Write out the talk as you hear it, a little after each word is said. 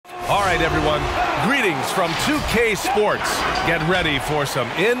All right, everyone. Greetings from 2K Sports. Get ready for some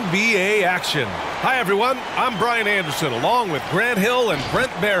NBA action. Hi, everyone. I'm Brian Anderson, along with Grant Hill and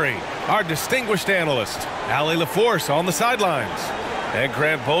Brent Berry, our distinguished analyst. Allie LaForce on the sidelines. And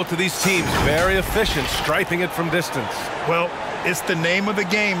Grant, both of these teams very efficient, striping it from distance. Well, it's the name of the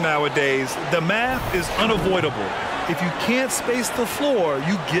game nowadays. The math is unavoidable. If you can't space the floor,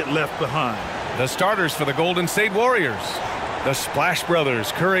 you get left behind. The starters for the Golden State Warriors. The Splash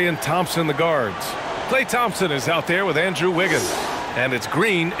Brothers, Curry and Thompson, the guards. Klay Thompson is out there with Andrew Wiggins. And it's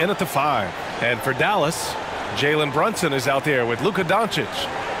Green in at the 5. And for Dallas, Jalen Brunson is out there with Luka Doncic.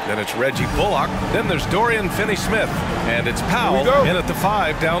 Then it's Reggie Bullock. Then there's Dorian Finney-Smith. And it's Powell in at the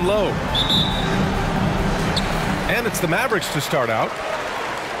 5 down low. And it's the Mavericks to start out.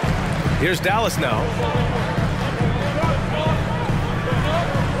 Here's Dallas now.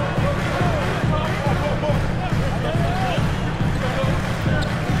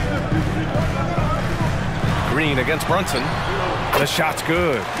 Green against Brunson. The shot's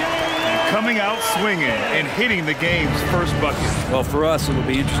good. Coming out swinging and hitting the game's first bucket. Well, for us, it'll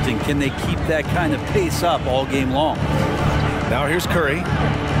be interesting. Can they keep that kind of pace up all game long? Now here's Curry.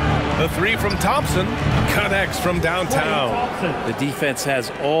 The 3 from Thompson connects from downtown. The defense has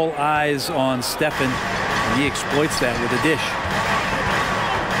all eyes on Stephen, and he exploits that with a dish.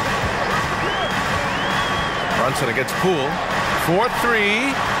 Brunson against Poole.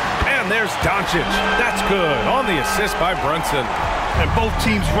 4-3. And there's Doncic. That's good on the assist by Brunson. And both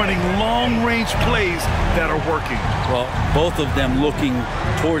teams running long-range plays that are working. Well, both of them looking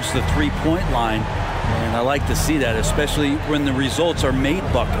towards the three-point line. And I like to see that, especially when the results are made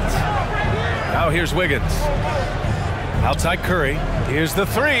buckets. Now here's Wiggins. Outside Curry. Here's the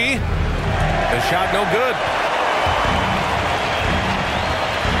 3. The shot no good.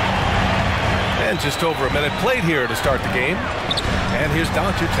 And just over a minute played here to start the game. And here's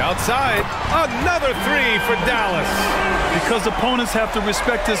Doncic outside. Another 3 for Dallas. Because opponents have to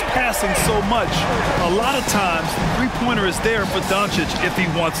respect his passing so much, a lot of times, three-pointer is there for Doncic if he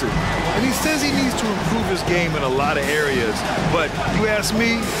wants it. And he says he needs to improve his game in a lot of areas. But you ask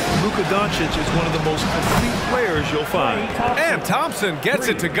me, Luka Doncic is one of the most complete players you'll find. And Thompson gets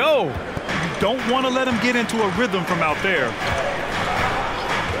it to go. You don't want to let him get into a rhythm from out there.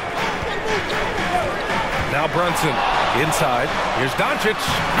 Now Brunson inside. Here's Doncic.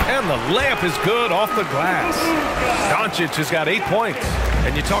 And the layup is good off the glass. Doncic has got 8 points.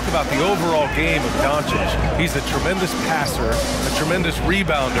 And you talk about the overall game of Doncic. He's a tremendous passer, a tremendous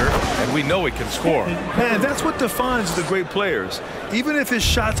rebounder, and we know he can score. Man, that's what defines the great players. Even if his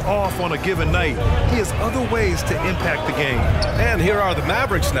shot's off on a given night, he has other ways to impact the game. And here are the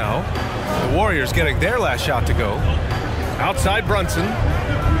Mavericks now. The Warriors getting their last shot to go. Outside Brunson.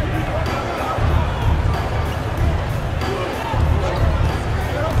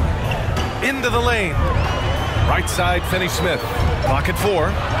 Into the lane. Right side, Finney-Smith. Clock at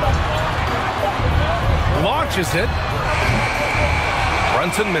 4. Launches it.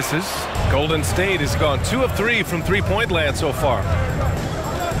 Brunson misses. Golden State has gone 2 of 3 from three-point land so far.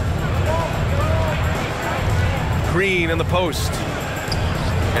 Green in the post.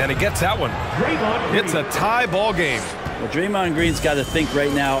 And he gets that one. It's a tie ball game. Well, Draymond Green's got to think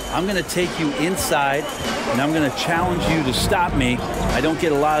right now, I'm going to take you inside, and I'm going to challenge you to stop me. I don't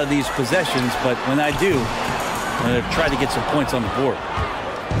get a lot of these possessions, but when I do, I'm going to try to get some points on the board.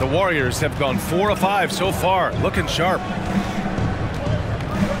 The Warriors have gone 4 of 5 so far, looking sharp.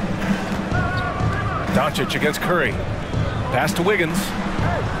 Doncic against Curry. Pass to Wiggins.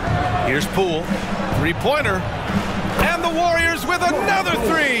 Here's Poole. Three-pointer. And the Warriors with another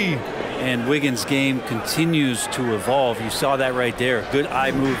 3. And Wiggins' game continues to evolve. You saw that right there. Good eye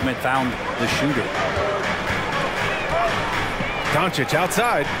movement, found the shooter. Doncic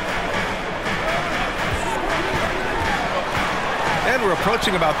outside. And we're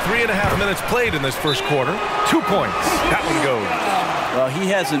approaching about 3.5 minutes played in this first quarter. 2 points. That one goes. Well, he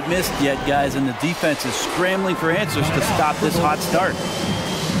hasn't missed yet, guys, and the defense is scrambling for answers to stop this hot start.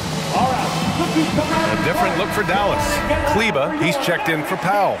 A different look for Dallas. Kleba, he's checked in for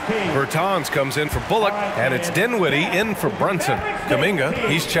Powell. Bertans comes in for Bullock, and it's Dinwiddie in for Brunson. Kuminga,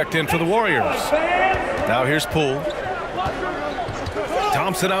 he's checked in for the Warriors. Now here's Poole.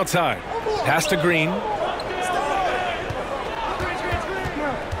 Thompson outside. Pass to Green.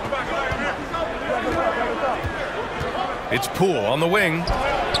 It's Poole on the wing.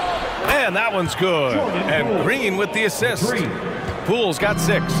 And that one's good. And Green with the assist. Poole's got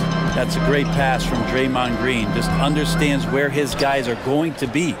 6. That's a great pass from Draymond Green. Just understands where his guys are going to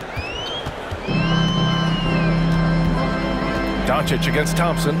be. Doncic against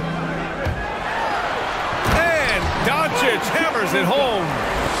Thompson. And Doncic hammers it home.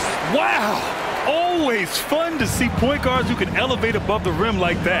 Wow! Always fun to see point guards who can elevate above the rim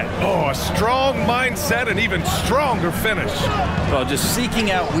like that. Oh, a strong mindset and even stronger finish. Well, just seeking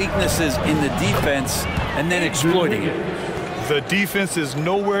out weaknesses in the defense and then exploiting it. The defense is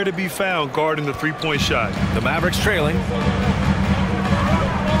nowhere to be found guarding the three-point shot. The Mavericks trailing.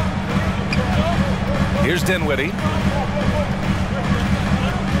 Here's Dinwiddie.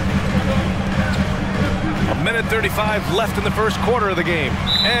 A minute 35 left in the first quarter of the game.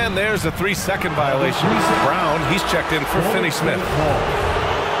 And there's a 3-second violation. Brown, he's checked in for Finney Smith.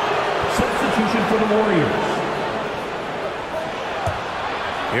 Substitution for the Warriors.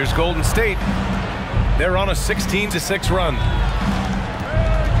 Here's Golden State. They're on a 16-6 run.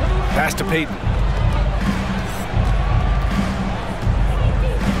 Pass to Payton.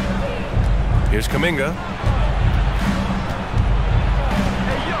 Here's Kuminga.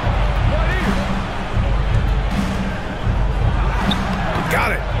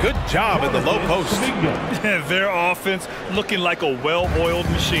 Got it. Good job in the low post. Their offense looking like a well-oiled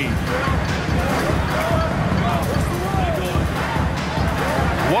machine.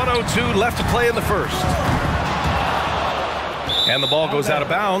 1:02 left to play in the first. And the ball goes out of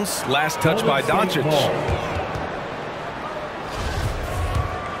bounds. Last touch by Doncic.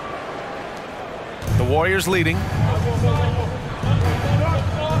 The Warriors leading.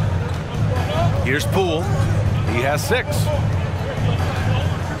 Here's Poole. He has 6.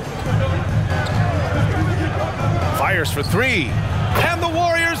 Fires for 3. And the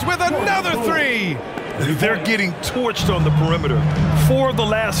Warriors with another 3. They're getting torched on the perimeter. 4 of the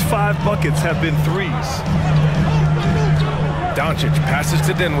last 5 buckets have been threes. Doncic passes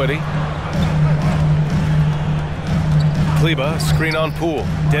to Dinwiddie. Kleba, screen on Poole.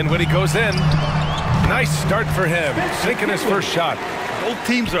 Dinwiddie goes in. Nice start for him. Sinking his first shot. Both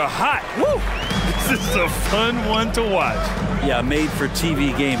teams are hot. Woo! This is a fun one to watch. Yeah, made for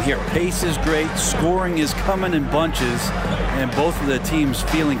TV game here. Pace is great. Scoring is coming in bunches. And both of the teams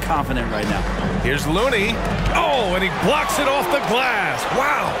feeling confident right now. Here's Looney. Oh, and he blocks it off the glass.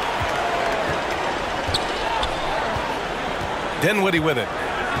 Wow. Dinwiddie with it.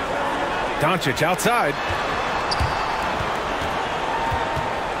 Doncic outside.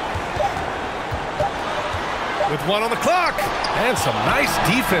 With 1 on the clock. And some nice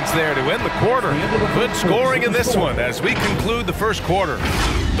defense there to end the quarter. Good scoring in this one as we conclude the first quarter.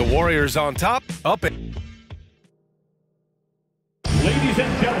 The Warriors on top, up it. Ladies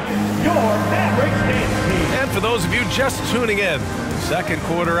and gentlemen, your Mavericks dance team. And for those of you just tuning in, second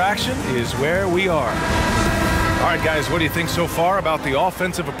quarter action is where we are. All right, guys, what do you think so far about the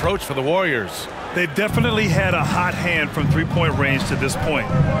offensive approach for the Warriors? They've definitely had a hot hand from three-point range to this point.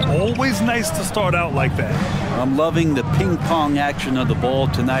 Always nice to start out like that. I'm loving the ping-pong action of the ball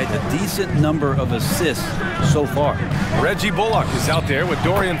tonight. A decent number of assists so far. Reggie Bullock is out there with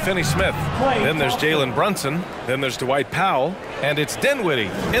Dorian Finney-Smith. Then there's Jalen Brunson. Then there's Dwight Powell. And it's Dinwiddie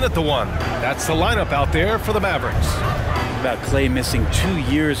in at the 1. That's the lineup out there for the Mavericks. About Clay missing 2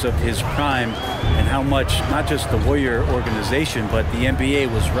 years of his prime and how much not just the Warrior organization but the NBA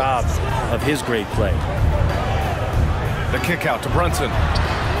was robbed of his great play. The kick out to Brunson.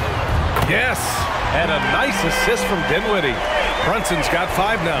 Yes, and a nice assist from Dinwiddie. Brunson's got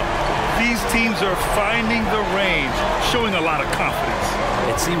 5 now. These teams are finding the range, showing a lot of confidence.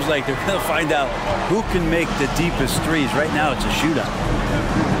 It seems like they're going to find out who can make the deepest threes. Right now it's a shootout.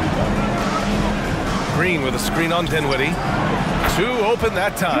 Green with a screen on Dinwiddie. 2 open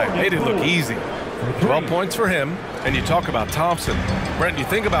that time. Made it look easy. 12 points for him. And you talk about Thompson. Brent, you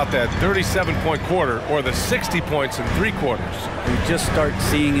think about that 37-point quarter or the 60 points in 3 quarters. You just start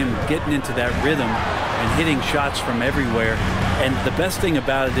seeing him getting into that rhythm and hitting shots from everywhere. And the best thing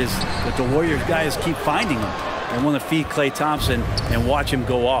about it is that the Warriors guys keep finding him. They want to feed Klay Thompson and watch him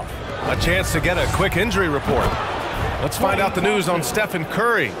go off. A chance to get a quick injury report. Let's find out the news on Stephen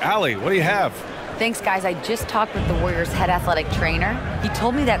Curry. Allie, what do you have? Thanks, guys. I just talked with the Warriors' head athletic trainer. He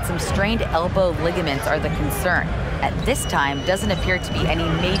told me that some strained elbow ligaments are the concern. At this time, doesn't appear to be any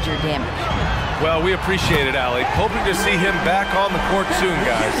major damage. Well, we appreciate it, Allie. Hoping to see him back on the court soon,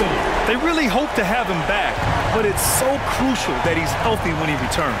 guys. They really hope to have him back, but it's so crucial that he's healthy when he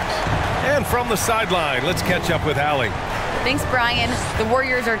returns. And from the sideline, let's catch up with Allie. Thanks, Brian. The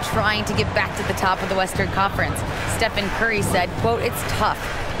Warriors are trying to get back to the top of the Western Conference. Stephen Curry said, quote, "It's tough.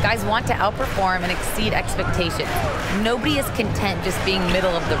 Guys want to outperform and exceed expectations. Nobody is content just being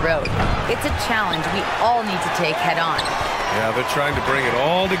middle of the road. It's a challenge we all need to take head on." Yeah, they're trying to bring it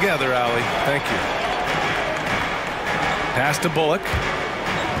all together, Allie. Thank you. Pass to Bullock.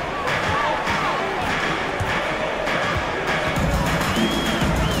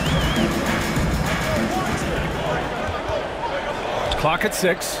 Clock at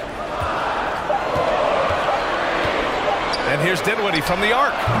 6. And here's Dinwiddie from the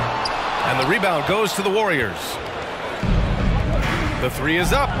arc. And the rebound goes to the Warriors. The three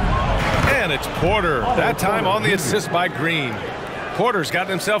is up. And it's Porter. That time on the assist by Green. Porter's gotten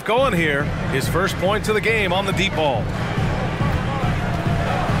himself going here. His first points of the game on the deep ball.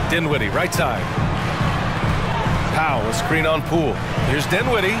 Dinwiddie, right side. Powell, a screen on Poole. Here's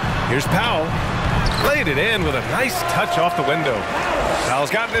Dinwiddie. Here's Powell. Laid it in with a nice touch off the window.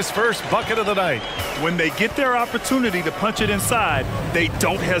 Powell's gotten his first bucket of the night. When they get their opportunity to punch it inside, they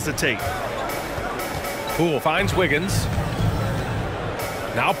don't hesitate. Poole finds Wiggins.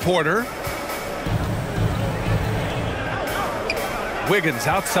 Now Porter. Wiggins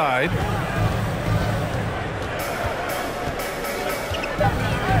outside.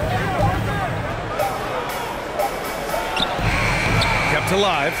 Kept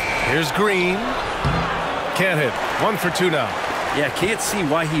alive. Here's Green. Can't hit. 1 for 2 now. Yeah, can't see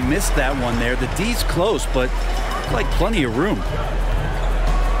why he missed that one there. The D's close, but like plenty of room.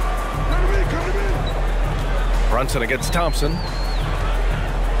 Brunson against Thompson.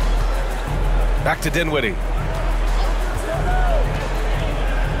 Back to Dinwiddie.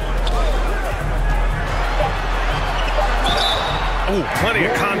 Oh, plenty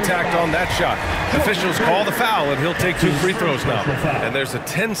of contact on that shot. Officials call the foul, and he'll take 2 free throws now. And there's a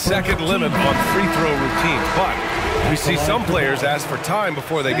 10-second limit on free throw routine. But we see some players ask for time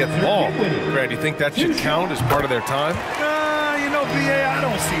before they get the ball. Grant, do you think that should count as part of their time? You know, BA, I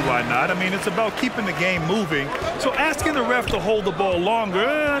don't see why not. I mean, it's about keeping the game moving. So asking the ref to hold the ball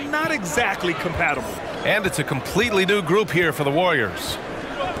longer, not exactly compatible. And it's a completely new group here for the Warriors.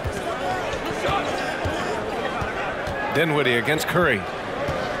 Dinwiddie against Curry.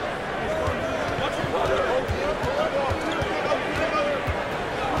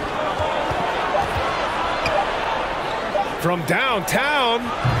 From downtown,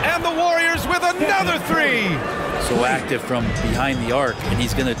 and the Warriors with another 3. So active from behind the arc, and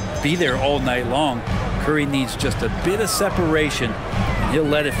he's going to be there all night long. Curry needs just a bit of separation, and he'll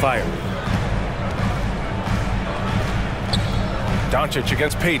let it fire. Doncic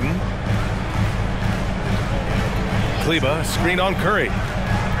against Payton. Kleba, screen on Curry.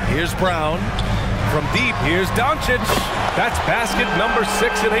 Here's Brown. From deep, here's Doncic. That's basket number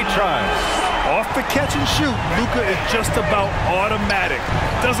 6 in 8 tries. Off the catch and shoot, Luka is just about automatic.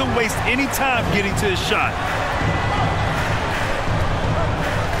 Doesn't waste any time getting to his shot.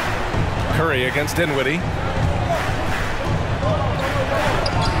 Curry against Dinwiddie.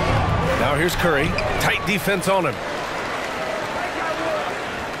 Now here's Curry. Tight defense on him.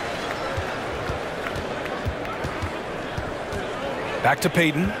 Back to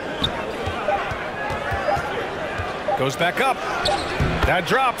Payton. Goes back up. That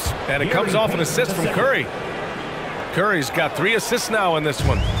drops, and it comes off an assist from Curry. Curry's got 3 assists now in this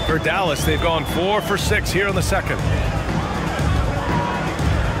one. For Dallas, they've gone 4 for 6 here in the second.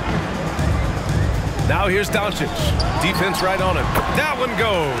 Now here's Doncic. Defense right on him. That one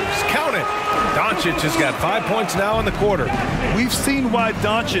goes. Count it. Doncic has got 5 points now in the quarter. We've seen why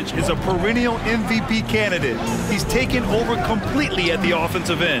Doncic is a perennial MVP candidate. He's taken over completely at the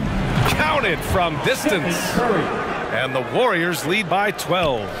offensive end. Counted from distance. And the Warriors lead by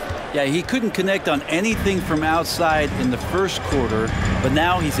 12. Yeah, he couldn't connect on anything from outside in the first quarter, but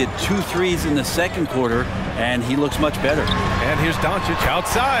now he's hit 2 threes in the second quarter, and he looks much better. And here's Doncic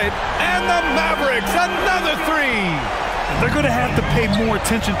outside, and the Mavericks, another 3. They're going to have to pay more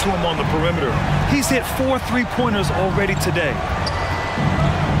attention to him on the perimeter. He's hit 4 3-pointers already today.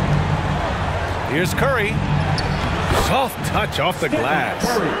 Here's Curry. Soft touch off the glass.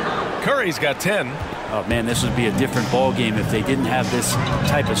 Curry's got 10. Oh, man, this would be a different ball game if they didn't have this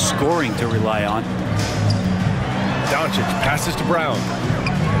type of scoring to rely on. Doncic passes to Brown.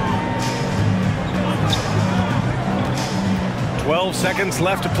 12 seconds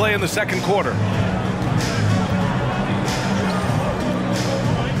left to play in the second quarter.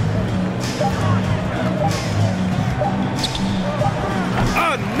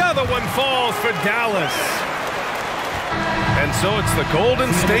 Another one falls for Dallas. And so it's the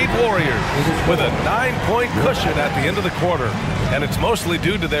Golden State Warriors with a 9-point cushion at the end of the quarter. And it's mostly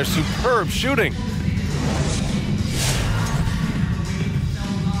due to their superb shooting.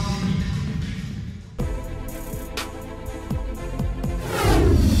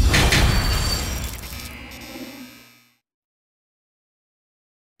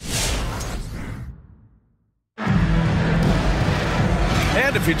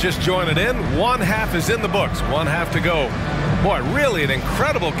 And if you're just joining in, 1 half is in the books, 1 half to go. Boy, really an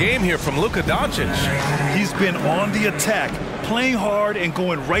incredible game here from Luka Doncic. He's been on the attack, playing hard and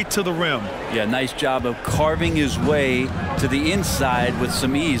going right to the rim. Yeah, nice job of carving his way to the inside with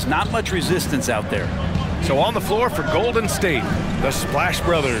some ease. Not much resistance out there. So on the floor for Golden State, the Splash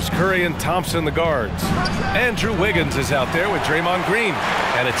Brothers, Curry and Thompson, the guards. Andrew Wiggins is out there with Draymond Green.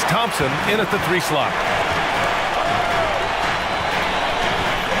 And it's Thompson in at the 3 slot.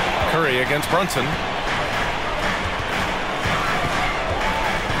 Curry against Brunson.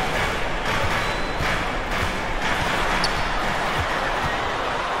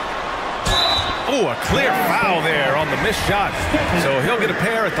 Oh, a clear foul there on the missed shot. So he'll get a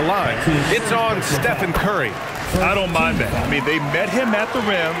pair at the line. It's on Stephen Curry. I don't mind that. I mean, they met him at the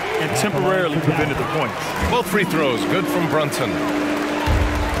rim and temporarily prevented the points. Both free throws good from Brunson.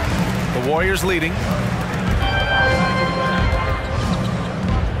 The Warriors leading.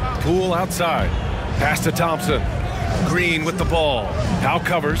 Poole outside. Pass to Thompson. Green with the ball. Powell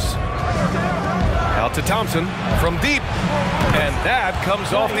covers. Out to Thompson from deep. And that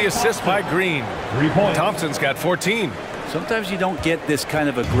comes off the assist by Green. Thompson's got 14. Sometimes you don't get this kind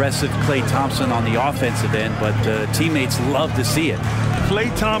of aggressive Klay Thompson on the offensive end, but teammates love to see it.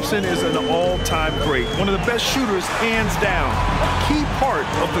 Klay Thompson is an all-time great. One of the best shooters, hands down. Key part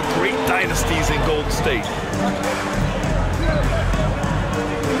of the great dynasties in Golden State.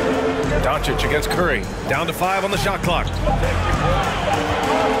 Doncic against Curry. Down to 5 on the shot clock.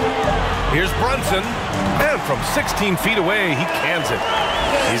 Here's Brunson. And from 16 feet away, he cans it.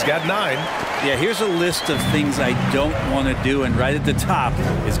 He's got 9. Yeah, here's a list of things I don't want to do, and right at the top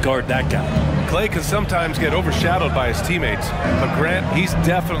is guard that guy. Klay can sometimes get overshadowed by his teammates, but Grant, he's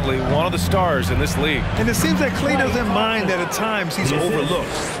definitely one of the stars in this league. And it seems that Klay doesn't mind that at times he's overlooked.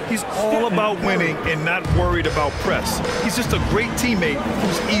 He's all about winning and not worried about press. He's just a great teammate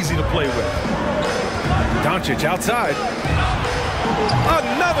who's easy to play with. Doncic outside.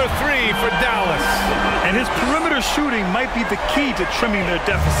 Another 3 for Dallas. And his perimeter shooting might be the key to trimming their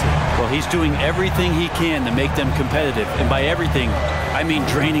deficit. Well, he's doing everything he can to make them competitive. And by everything, I mean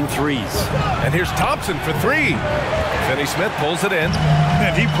draining threes. And here's Thompson for 3. Finney Smith pulls it in.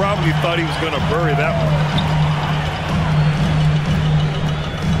 And he probably thought he was going to bury that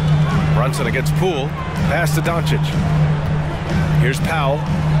one. Brunson against Poole. Pass to Doncic. Here's Powell.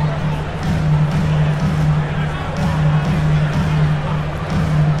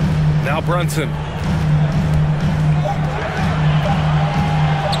 Now Brunson.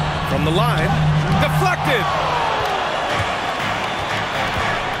 From the line. Deflected.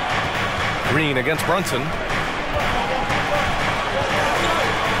 Green against Brunson.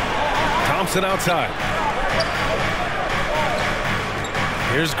 Thompson outside.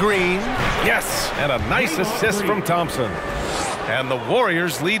 Here's Green. Yes, and a nice assist from Thompson. And the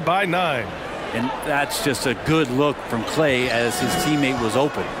Warriors lead by 9. And that's just a good look from Klay as his teammate was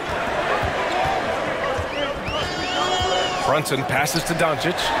open. Brunson passes to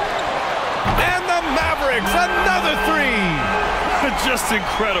Doncic. And the Mavericks, another 3. Just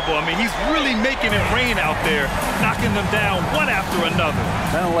incredible. I mean, he's really making it rain out there, knocking them down one after another.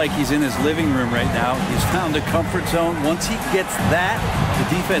 Kind of like he's in his living room right now. He's found a comfort zone. Once he gets that,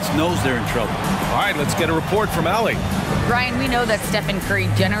 the defense knows they're in trouble. All right, let's get a report from Allie. Brian, we know that Stephen Curry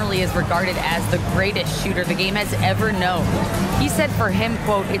generally is regarded as the greatest shooter the game has ever known. He said for him,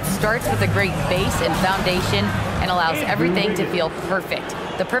 quote, "It starts with a great base and foundation and allows everything to feel perfect.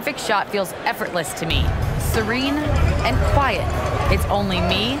 The perfect shot feels effortless to me, serene and quiet. It's only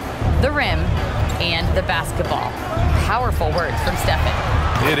me, the rim, and the basketball." Powerful words from Stephen.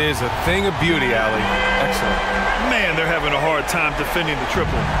 It is a thing of beauty, Allie. Excellent. Man, they're having a hard time defending the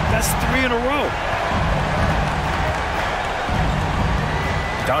triple. That's 3 in a row.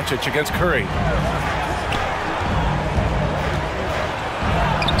 Doncic against Curry.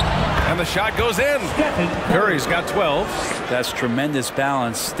 And the shot goes in. Curry's got 12. That's tremendous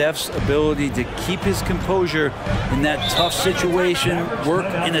balance. Steph's ability to keep his composure in that tough situation, work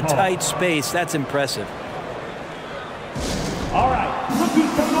in a tight space, that's impressive. All right, rookies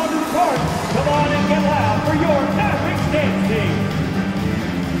from Northern Park, come on and get loud for your Mavericks dance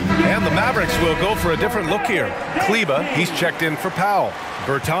team. And the Mavericks will go for a different look here. Kleba, he's checked in for Powell.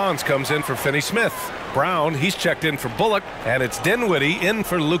 Bertans comes in for Finney Smith. Brown, he's checked in for Bullock. And it's Dinwiddie in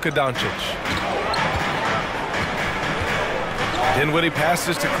for Luka Doncic. Dinwiddie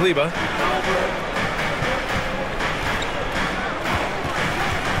passes to Kleba.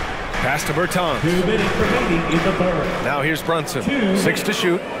 Pass to Bertans. 2 minutes remaining in the third. Now here's Brunson. 6 to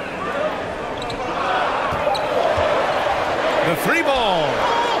shoot. The 3 ball.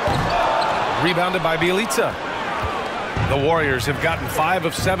 Rebounded by Bjelica. The Warriors have gotten 5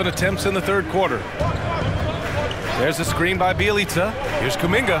 of 7 attempts in the third quarter. There's a screen by Bjelica. Here's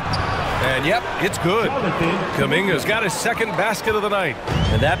Kuminga. And yep, it's good. Kuminga's got his second basket of the night.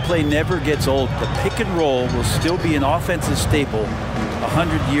 And that play never gets old. The pick and roll will still be an offensive staple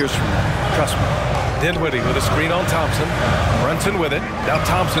 100 years from now. Trust me. Dinwiddie with a screen on Thompson. Brunson with it. Now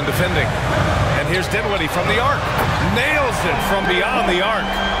Thompson defending. And here's Dinwiddie from the arc. Nails it from beyond the arc.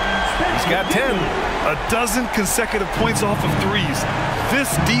 He's got 10. A dozen consecutive points off of threes.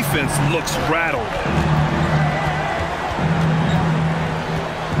 This defense looks rattled.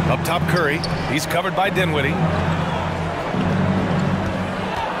 Up top, Curry. He's covered by Dinwiddie.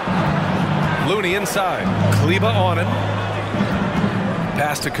 Looney inside. Kleba on it.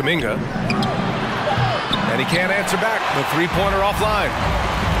 Pass to Kuminga. And he can't answer back. The three-pointer offline.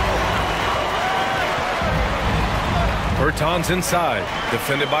 Bertans inside.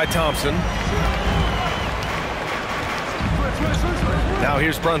 Defended by Thompson. Now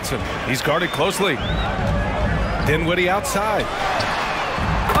here's Brunson. He's guarded closely. Dinwiddie outside.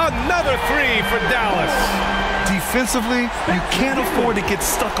 Another three for Dallas. Defensively, you can't afford to get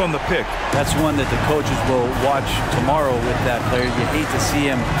stuck on the pick. That's one that the coaches will watch tomorrow with that player. You hate to see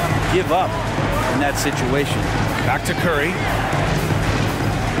him give up in that situation. Back to Curry.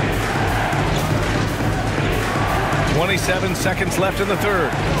 27 seconds left in the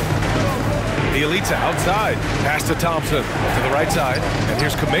third. Bielitsa outside. Pass to Thompson to the right side. And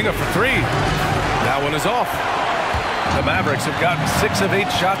here's Kuminga for three. That one is off. The Mavericks have gotten 6 of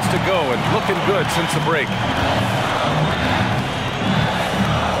 8 shots to go and looking good since the break.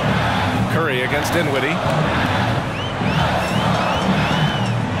 Curry against Dinwiddie.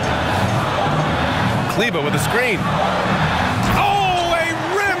 Kleba with a screen. Oh, a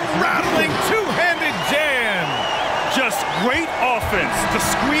rim-rattling two-handed jam. Just great offense. The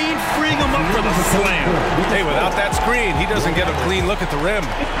screen freeing him up for the slam. Hey, without that screen, he doesn't get a clean look at the rim.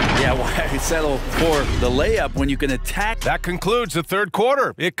 Yeah, why settle for the layup when you can attack? That concludes the third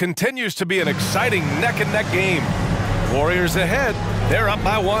quarter. It continues to be an exciting neck-and-neck game. Warriors ahead. They're up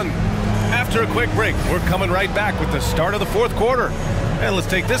by 1. After a quick break, we're coming right back with the start of the fourth quarter. And let's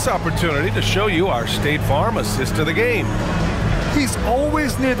take this opportunity to show you our State Farm assist of the game. He's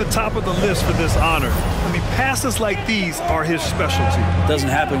always near the top of the list for this honor. I mean, passes like these are his specialty. Doesn't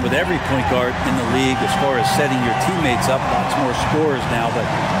happen with every point guard in the league as far as setting your teammates up. Lots more scorers now, but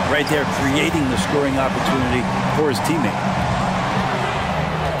right there creating the scoring opportunity for his teammate.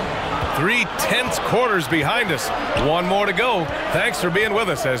 3 tense quarters behind us. 1 more to go. Thanks for being with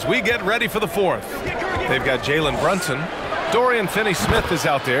us as we get ready for the fourth. They've got Jalen Brunson. Dorian Finney-Smith is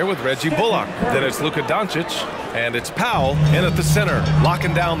out there with Reggie Bullock. Then it's Luka Doncic, and it's Powell in at the center,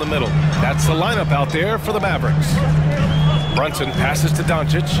 locking down the middle. That's the lineup out there for the Mavericks. Brunson passes to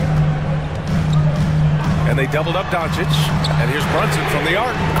Doncic. And they doubled up Doncic. And here's Brunson from the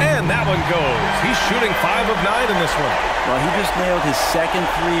arc. And that one goes. He's shooting 5 of 9 in this one. Well, he just nailed his second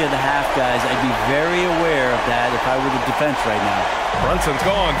 3 of the half, guys. I'd be very aware of that if I were the defense right now. Brunson's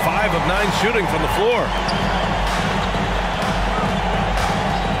gone 5 of 9 shooting from the floor.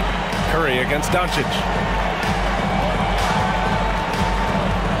 Curry against Doncic.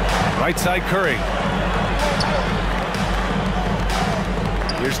 Right side Curry.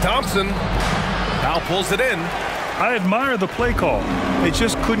 Here's Thompson. Powell pulls it in. I admire the play call. They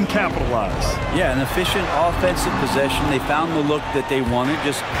just couldn't capitalize. Yeah, an efficient offensive possession. They found the look that they wanted,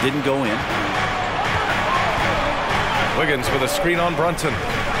 just didn't go in. Wiggins with a screen on Brunson.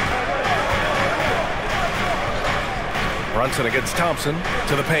 Brunson against Thompson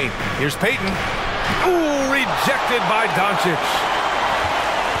to the paint. Here's Payton. Ooh, rejected by Doncic.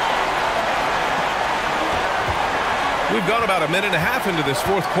 We've gone about 1.5 minutes into this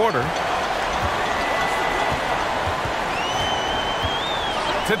fourth quarter.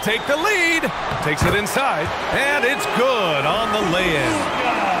 To take the lead. Takes it inside. And it's good on the lay-in.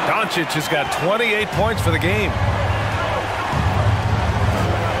 Doncic has got 28 points for the game.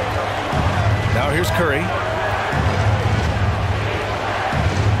 Now here's Curry.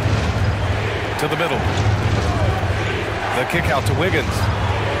 To the middle. The kick out to Wiggins.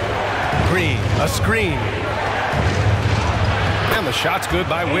 Green, a screen. And the shot's good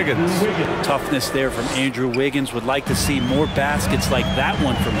by Wiggins. Toughness there from Andrew Wiggins. Would like to see more baskets like that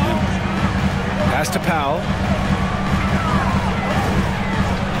one from him. Pass to Powell.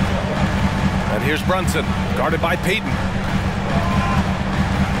 And here's Brunson, guarded by Payton.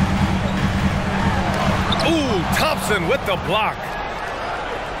 Ooh, Thompson with the block.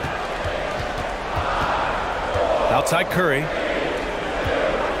 Outside Curry.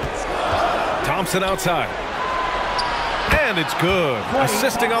 Thompson outside. And it's good.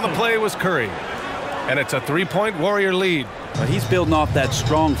 Assisting on the play was Curry. And it's a 3-point Warrior lead. Well, he's building off that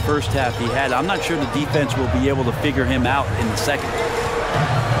strong first half he had. I'm not sure the defense will be able to figure him out in the second.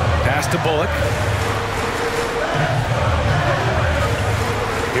 Pass to Bullock.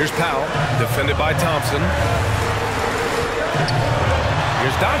 Here's Powell, defended by Thompson.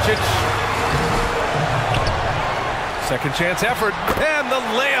 Here's Doncic. Second chance effort, and the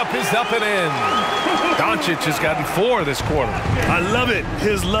layup is up and in. Doncic has gotten 4 this quarter. I love it.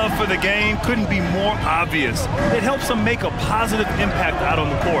 His love for the game couldn't be more obvious. It helps him make a positive impact out on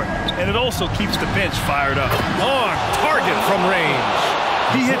the court, and it also keeps the bench fired up. On target from range.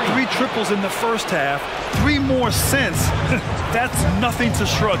 He hit 3 triples in the first half, 3 more since. That's nothing to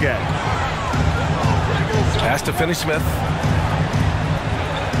shrug at. Pass to Finney-Smith.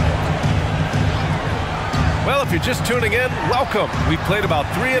 Well, if you're just tuning in, welcome. We've played about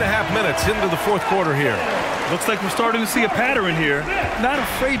 3.5 minutes into the fourth quarter here. Looks like we're starting to see a pattern here. Not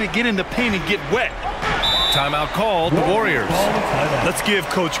afraid to get in the paint and get wet. Timeout called, the Warriors. Let's give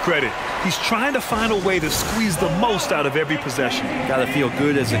Coach credit. He's trying to find a way to squeeze the most out of every possession. Got to feel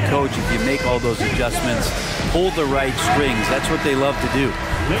good as a coach if you make all those adjustments, pull the right strings. That's what they love to do.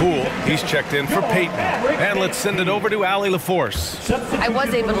 Poole, he's checked in for Peyton. And let's send it over to Allie LaForce. I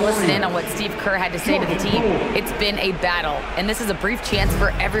was able to listen in on what Steve Kerr had to say to the team. It's been a battle, and this is a brief chance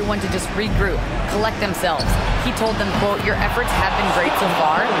for everyone to just regroup, collect themselves. He told them, quote, your efforts have been great so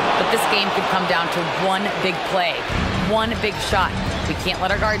far, but this game could come down to one big play, one big shot. We can't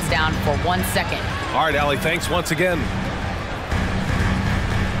let our guards down for 1 second. All right, Allie, thanks once again.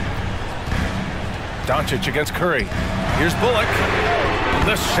 Doncic against Curry. Here's Bullock.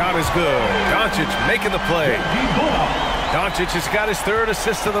 The shot is good. Doncic making the play. Doncic has got his 3rd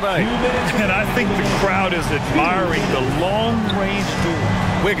assist of the night. And I think the crowd is admiring the long-range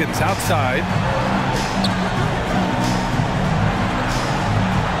duel. Wiggins outside.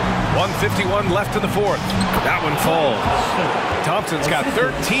 1:51 left in the fourth. That one falls. Thompson's got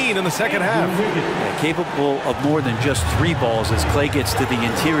 13 in the second half. Yeah, capable of more than just 3 balls as Clay gets to the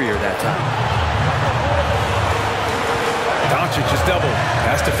interior that time. Doncic is doubled.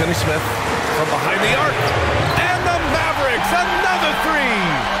 Pass to Finney-Smith from behind the arc. And the Mavericks, another 3.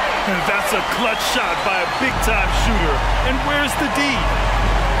 And that's a clutch shot by a big-time shooter. And where's the D?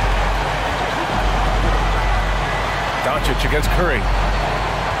 Doncic against Curry.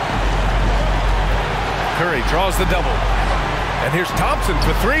 Curry draws the double. And here's Thompson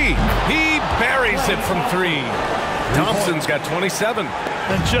for 3. He buries it from 3. Thompson's got 27.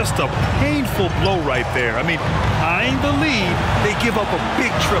 And just a painful blow right there. I mean, eyeing the lead, they give up a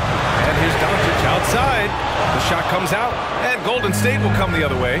big triple. And here's Doncic outside. The shot comes out, and Golden State will come the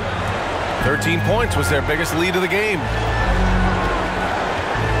other way. 13 points was their biggest lead of the game.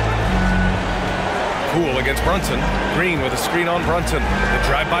 Poole against Brunson. Green with a screen on Brunson. The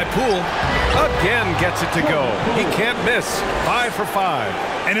drive by Poole. Again gets it to go. He can't miss. 5 for 5.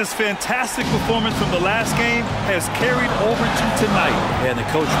 And his fantastic performance from the last game has carried over to tonight. Yeah, and the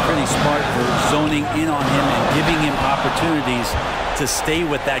coach pretty smart for zoning in on him and giving him opportunities to stay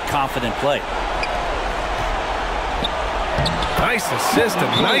with that confident play. Nice assist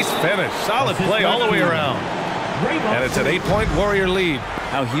and nice finish. Solid play all the way around. And it's an 8-point Warrior lead.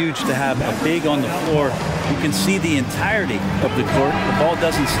 How huge to have a big on the floor who can see the entirety of the court. The ball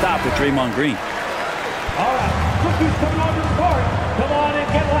doesn't stop with Draymond Green. All right, rookies coming onto the court. Come on and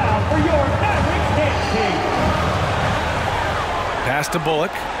get loud for your Mavericks dance team. Pass to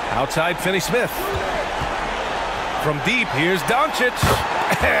Bullock. Outside Finney-Smith. From deep, here's Doncic.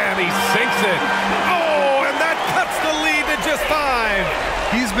 And he sinks it. Oh, and that cuts the lead to just 5.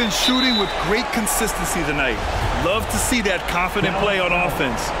 He's been shooting with great consistency tonight. Love to see that confident play on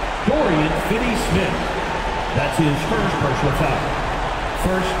offense. Dorian Finney-Smith. That's his first personal foul.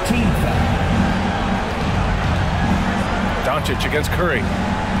 First team foul. Doncic against Curry.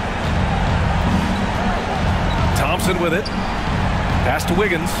 Thompson with it. Pass to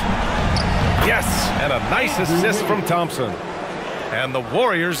Wiggins. Yes, and a nice assist from Thompson. And the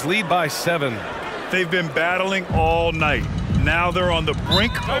Warriors lead by 7. They've been battling all night. Now they're on the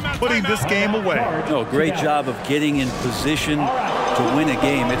brink of putting this game away. No, great job of getting in position to win a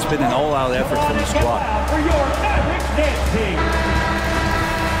game. It's been an all-out effort from the squad. For your Mavericks dance team.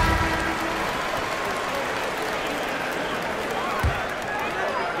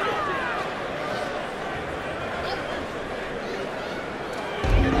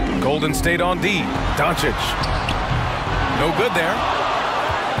 Golden State on D. Doncic. No good there.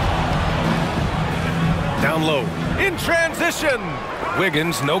 Down low. In transition.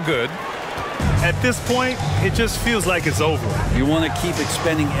 Wiggins, no good. At this point, it just feels like it's over. You want to keep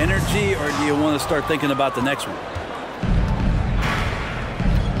expending energy, or do you want to start thinking about the next one?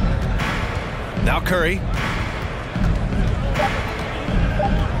 Now Curry.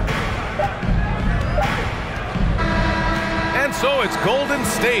 And so it's Golden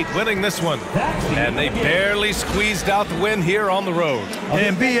State winning this one. And they barely squeezed out the win here on the road.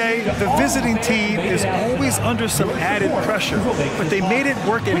 And BA, the visiting team is always under some added pressure, but they made it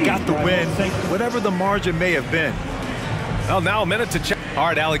work and got the win, whatever the margin may have been. Well, now a minute to check. All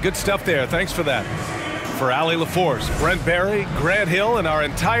right, Allie, good stuff there. Thanks for that. For Allie LaForce, Brent Barry, Grant Hill, and our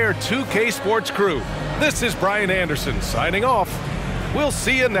entire 2K Sports crew, this is Brian Anderson signing off. We'll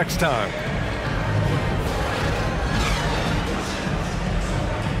see you next time.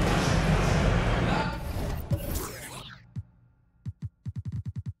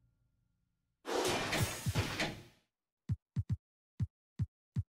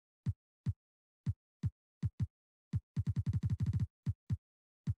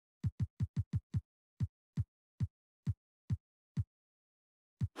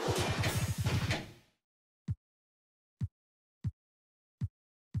 You